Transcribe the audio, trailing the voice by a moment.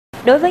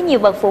Đối với nhiều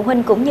bậc phụ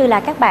huynh cũng như là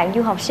các bạn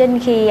du học sinh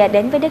khi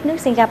đến với đất nước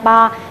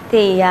Singapore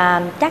thì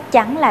chắc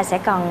chắn là sẽ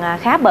còn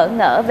khá bỡ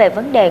ngỡ về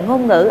vấn đề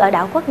ngôn ngữ ở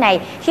đảo quốc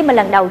này khi mà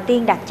lần đầu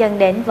tiên đặt chân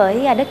đến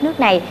với đất nước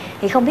này.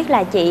 Thì không biết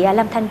là chị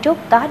Lâm Thanh Trúc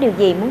có điều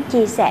gì muốn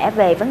chia sẻ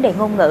về vấn đề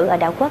ngôn ngữ ở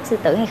đảo quốc Sư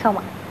Tử hay không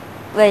ạ?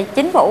 Về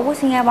chính phủ của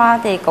Singapore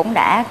thì cũng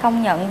đã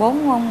công nhận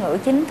 4 ngôn ngữ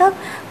chính thức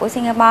của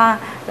Singapore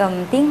gồm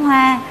tiếng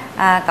Hoa,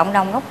 cộng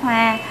đồng gốc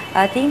Hoa,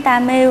 tiếng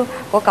Tamil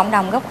của cộng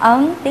đồng gốc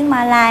Ấn, tiếng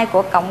Malay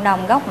của cộng đồng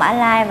gốc Mã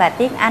Lai và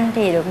tiếng Anh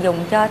thì được dùng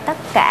cho tất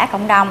cả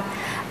cộng đồng.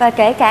 Và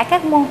kể cả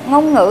các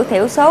ngôn ngữ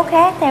thiểu số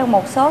khác, theo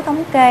một số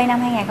thống kê năm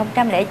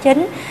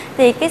 2009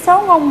 thì cái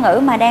số ngôn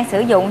ngữ mà đang sử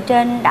dụng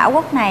trên đảo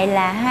quốc này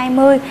là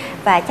 20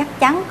 và chắc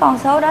chắn con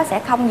số đó sẽ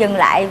không dừng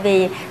lại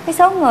vì cái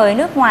số người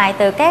nước ngoài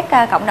từ các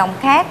cộng đồng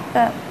khác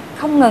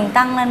không ngừng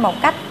tăng lên một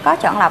cách có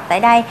chọn lọc tại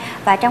đây,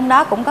 và trong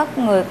đó cũng có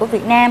người của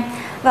Việt Nam.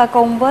 Và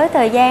cùng với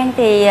thời gian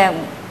thì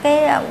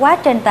cái quá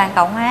trình toàn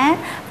cầu hóa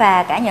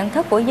và cả nhận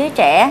thức của giới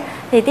trẻ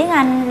thì tiếng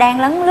Anh đang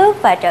lấn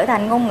lướt và trở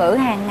thành ngôn ngữ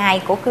hàng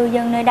ngày của cư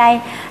dân nơi đây.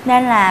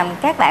 Nên là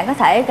các bạn có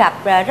thể gặp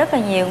rất là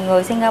nhiều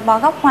người Singapore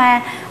gốc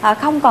Hoa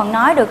không còn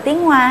nói được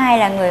tiếng Hoa, hay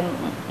là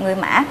người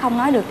Mã không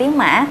nói được tiếng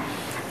Mã.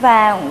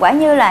 Và quả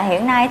như là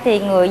hiện nay thì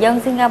người dân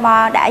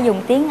Singapore đã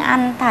dùng tiếng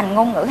Anh thành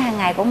ngôn ngữ hàng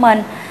ngày của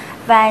mình.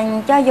 Và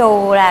cho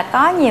dù là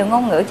có nhiều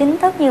ngôn ngữ chính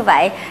thức như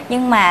vậy,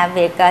 nhưng mà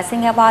việc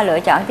Singapore lựa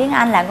chọn tiếng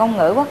Anh là ngôn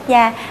ngữ quốc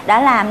gia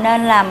đã làm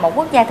nên là một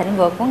quốc gia thịnh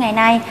vượng của ngày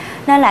nay.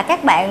 Nên là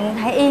các bạn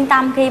hãy yên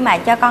tâm khi mà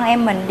cho con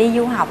em mình đi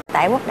du học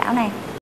tại quốc đảo này.